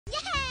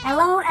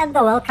Hello and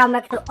welcome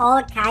back to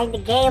All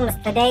Kind Games.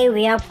 Today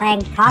we are playing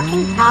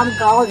Talking Tom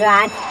Gold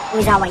Run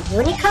with our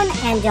unicorn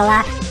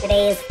Angela.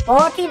 Today is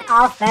 14th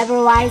of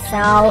February,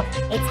 so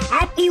it's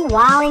Happy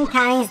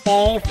Valentine's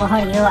Day for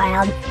you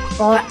and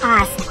for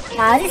us.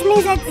 This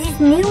means that this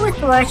newest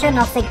version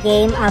of the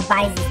game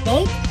by this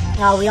date.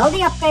 We already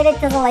upgraded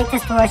to the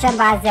latest version,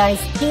 but there is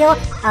still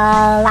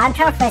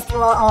Lantern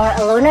Festival or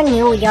Lunar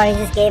New Year in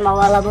this game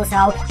available,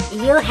 so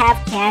you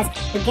have chance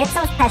to get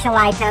some special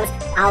items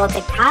out of the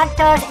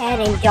characters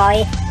and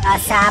enjoy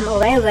some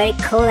very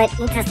cool and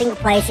interesting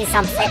places.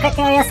 Some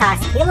secretaries are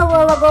still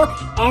available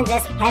and the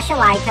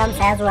special items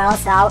as well.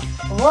 So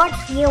what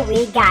here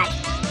we got?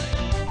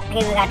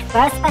 Okay, we got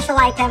first special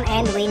item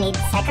and we need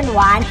second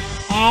one,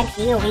 and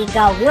here we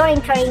go. We're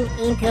entering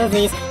into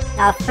this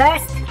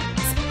first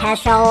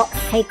special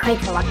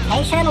secret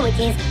location, which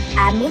is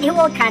a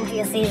medieval country.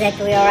 You see that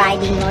we are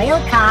riding a real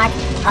cart.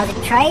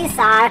 The trains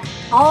are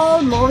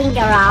all moving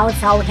around,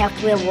 so we have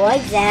to avoid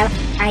them.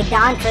 I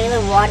don't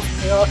really want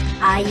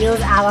to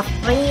use our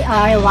free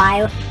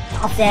revive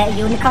of the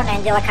Unicorn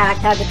Angela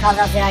character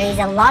because there is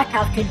a lot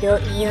of to do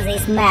in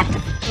this map.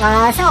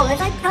 So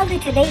as I told you,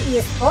 today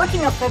is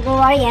 14th of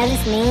February, and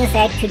this means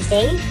that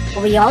today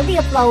we already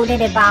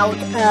uploaded about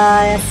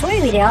 3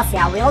 videos.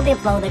 Yeah, we already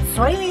uploaded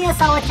 3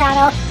 videos on our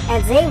channel,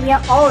 and they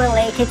were all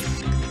related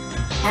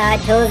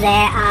to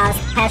the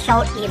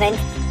special event,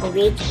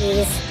 which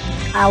is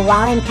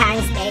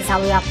Valentine's Day. So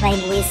we are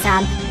playing with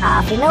some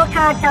female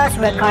characters.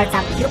 We got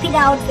some Cupid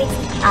outfits,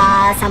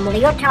 some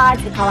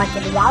leotards. We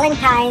collected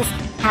Valentine's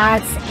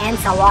cards and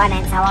so on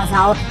and so on.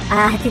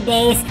 So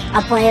today's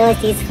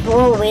playlist is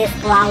full with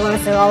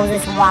flowers,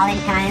 roses,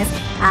 Valentines,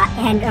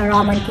 and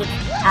romantic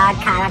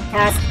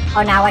characters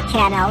on our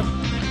channel.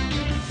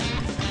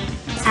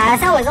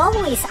 So as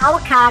always, our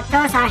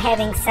characters are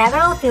having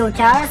several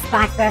features,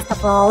 but first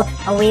of all,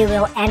 we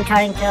will enter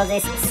into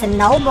this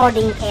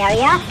snowboarding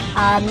area.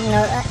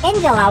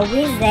 Angela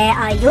with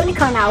the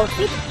unicorn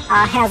outfit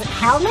has a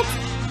helmet,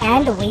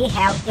 and we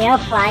have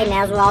airplane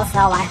as well, so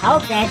I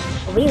hope that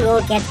we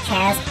will get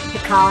chance to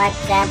collect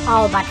them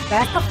all. But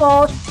first of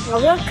all,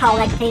 we're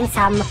collecting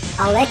some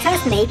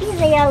letters. Maybe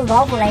they are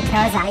love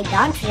letters, I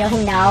don't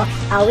really know.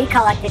 We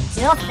collected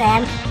 2 of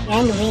them,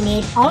 and we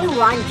need only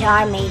 1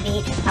 jar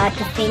maybe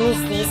to finish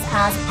this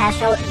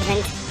special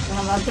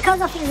event. Because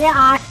of it, there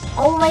are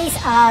always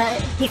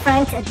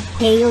different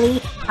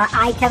daily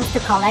items to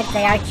collect.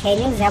 They are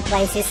changing their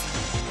places.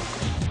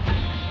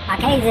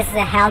 Okay, this is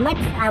a helmet.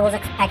 I was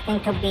expecting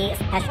to be a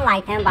special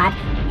item, but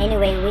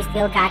anyway, we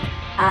still got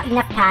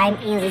enough time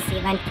in this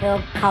event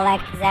to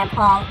collect them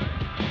all.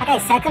 Okay,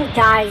 second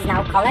jar is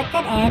now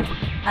collected, and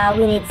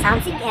we need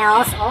something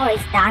else, or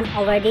it's done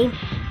already.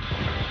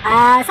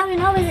 So you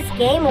know, in this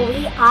game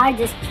we are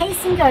just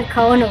chasing a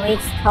raccoon which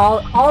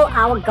stole all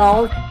our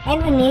gold,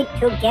 and we need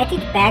to get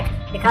it back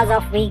because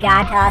of we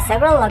got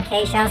several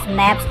locations,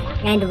 maps,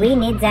 and we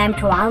need them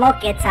to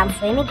unlock, get some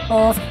swimming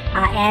pools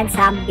and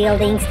some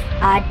buildings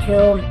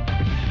to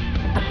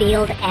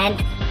build and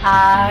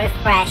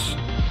refresh.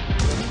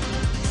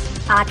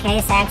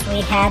 Okay, thanks,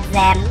 we had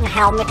the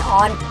helmet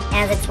on,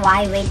 and that's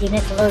why we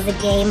didn't lose the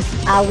game.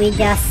 We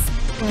just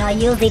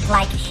used it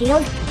like a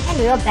shield, and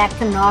we are back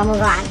to normal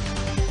run.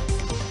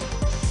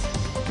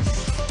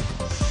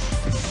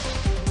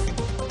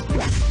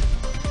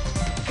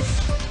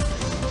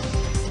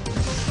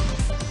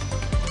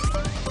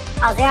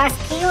 There are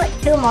still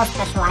 2 more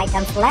special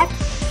items left,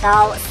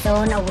 so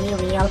soon we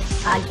will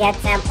get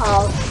them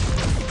all.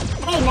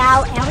 Okay,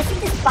 now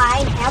everything is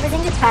fine,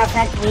 everything is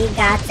perfect. We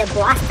got the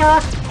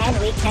blaster, and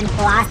we can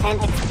blast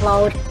and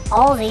explode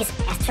all these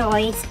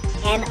asteroids.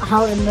 And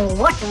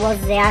what was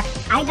there?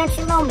 I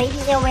don't know, maybe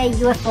there were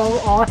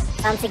UFO or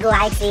something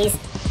like this.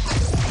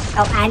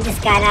 Oh, I'm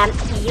just gonna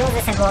use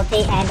this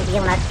ability and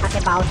we'll not talk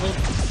about it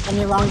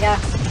any longer.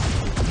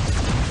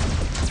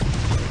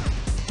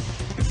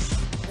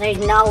 There is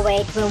no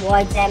way to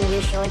avoid them. You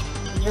should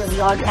use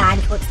your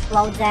gun to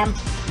explode them.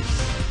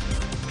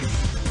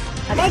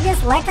 Okay,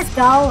 just let us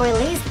go,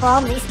 release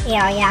from this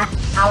area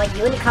our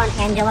Unicorn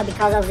Angela,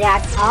 because there are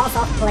tons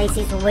of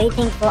places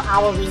waiting for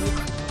our visit.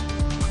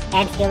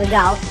 And here we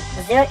go.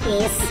 There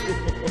is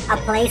a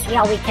place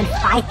where we can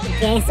fight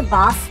against the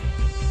boss.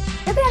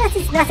 To be honest,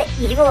 it's not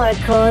evil or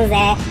cool.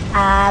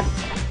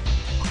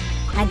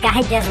 A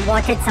guy just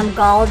wanted some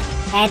gold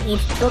and it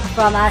took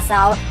from us,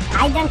 so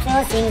I don't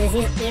really think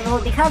this is evil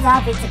because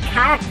of it's a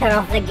character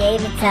of the game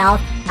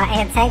itself,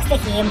 and thanks to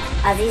him,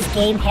 this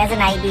game has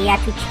an idea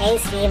to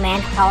chase him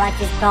and collect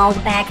his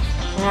gold back.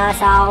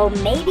 So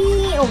maybe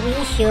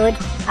we should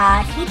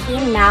hit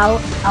him now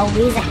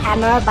with a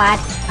hammer, but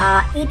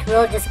it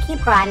will just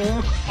keep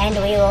running and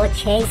we will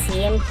chase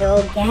him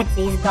to get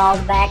this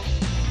gold back.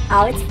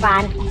 Oh, it's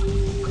fun.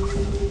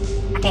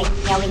 Okay,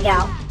 here we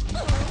go.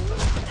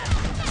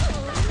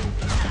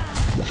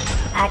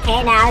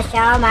 Okay, now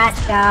show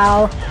must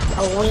go.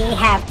 We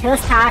have 2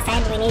 stars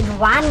and we need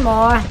 1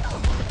 more.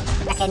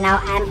 Okay,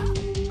 now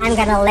I'm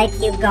gonna let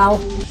you go.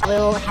 We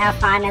will have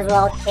fun as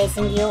well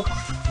chasing you.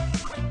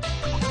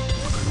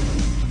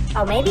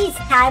 So maybe it's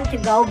time to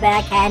go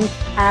back and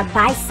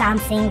buy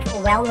something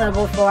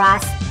valuable for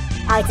us.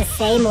 It's the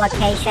same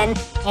location,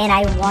 and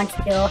I want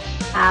to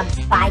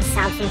buy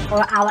something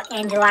for our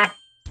Angela.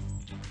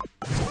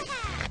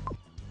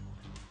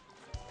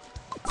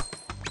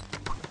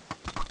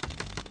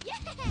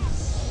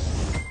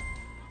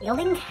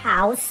 Building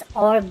house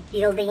or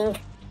building...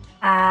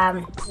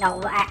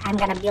 no, I'm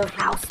gonna build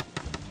house.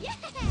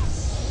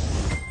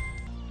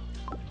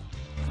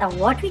 So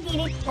what we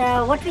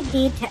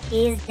did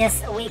is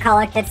just we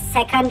collected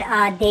second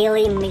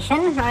daily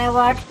mission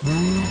reward.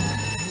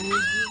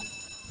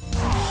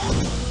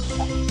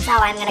 So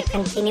I'm gonna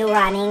continue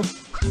running.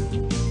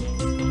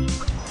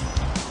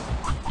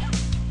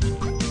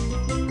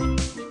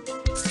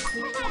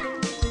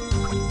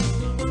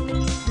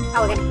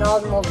 Oh, we got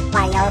gold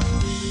multiplier.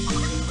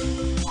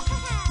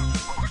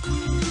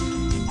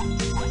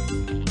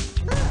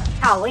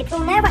 Oh, it will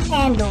never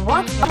end.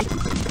 What?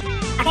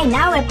 Okay,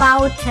 now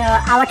about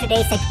our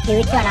today's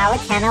activity on our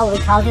channel. We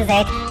told you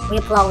that we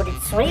uploaded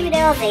 3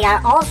 videos. They are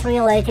all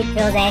related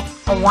to the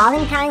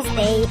Valentine's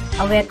Day.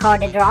 We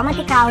recorded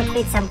romantic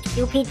outfits, some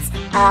cupids.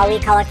 We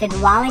collected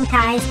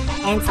Valentines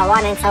and so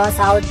on and so on.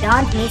 So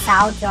don't miss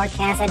out your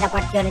chance and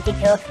opportunity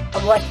to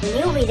watch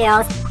new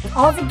videos.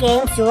 All the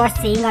games you are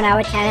seeing on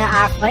our channel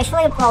are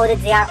freshly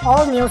uploaded. They are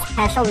all new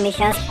special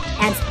missions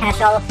and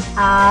special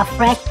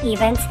fresh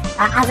events.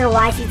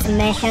 Otherwise it's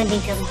mentioned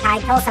into the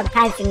title.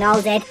 Sometimes you know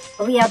that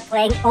we are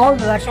playing old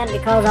version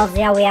because of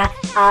there we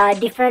are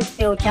different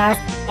features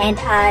and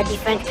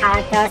different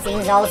characters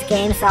in those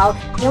games. So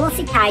you will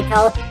see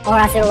title, or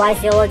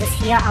otherwise you will just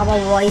hear our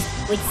voice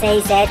which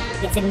says that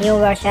it's a new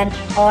version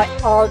or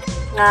old.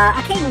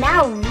 Okay,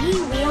 now we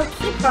will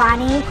keep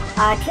running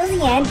till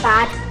the end,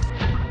 but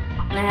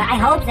I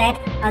hope that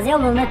there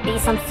will not be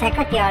some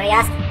secret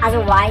areas,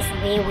 otherwise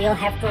we will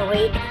have to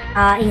read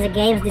in the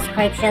game's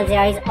description.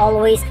 There is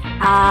always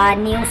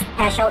new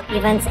special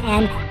events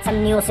and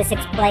some news is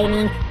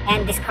explaining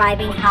and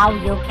describing how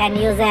you can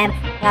use them.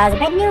 The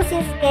bad news in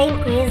this game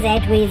is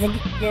that with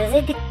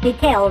the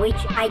detail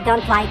which I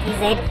don't like is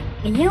that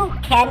you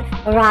can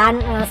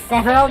run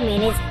several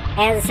minutes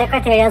and the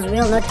secret areas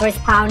will not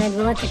respawn and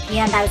will not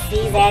appear, and I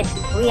see that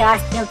we are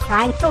still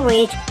trying to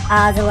reach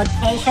the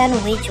location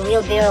which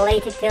will be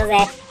related to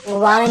the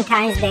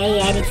Valentine's Day,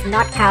 and it's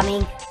not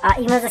coming.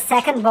 Even the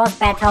second boss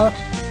battle,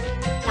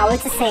 now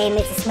it's the same,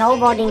 it's a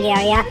snowboarding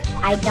area.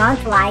 I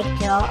don't like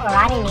to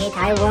run in it.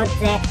 I want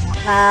the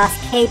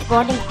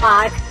skateboarding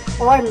park,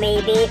 or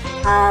maybe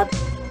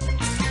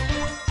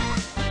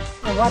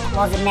what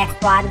was the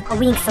next one? A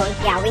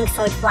wingsuit, yeah,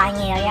 wingsuit flying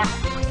area.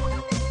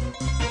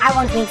 I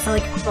want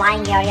wingsuit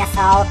flying area,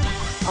 so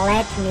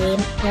let me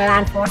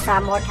run for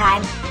some more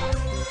time.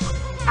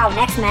 Oh,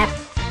 next map.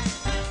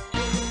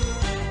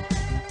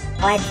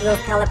 Let's use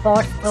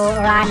teleport to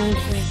run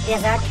into the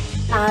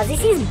desert.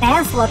 This is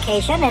Ben's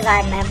location, as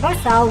I remember,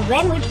 so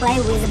when we play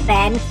with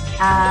Ben,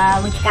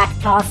 which got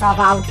tons of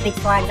outfits,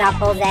 for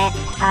example, the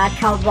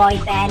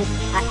Cowboy Ben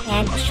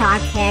and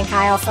Shark Hank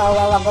are also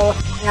available.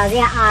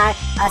 There are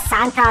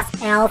Santa's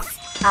elves,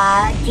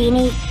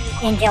 Genie,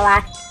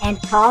 Angela, and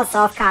tons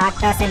of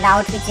characters and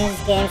outfits in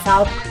this game,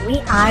 so we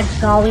are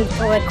going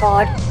to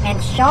record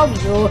and show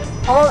you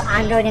all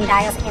Android and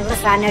iOS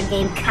Endless Runner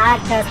game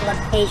characters,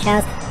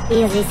 locations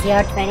in this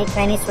year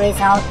 2023.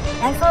 So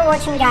thanks for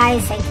watching,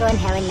 guys. Thank you and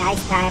have a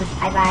nice time.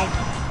 Bye bye.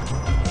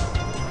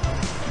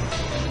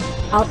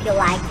 Hope you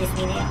like this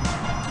video.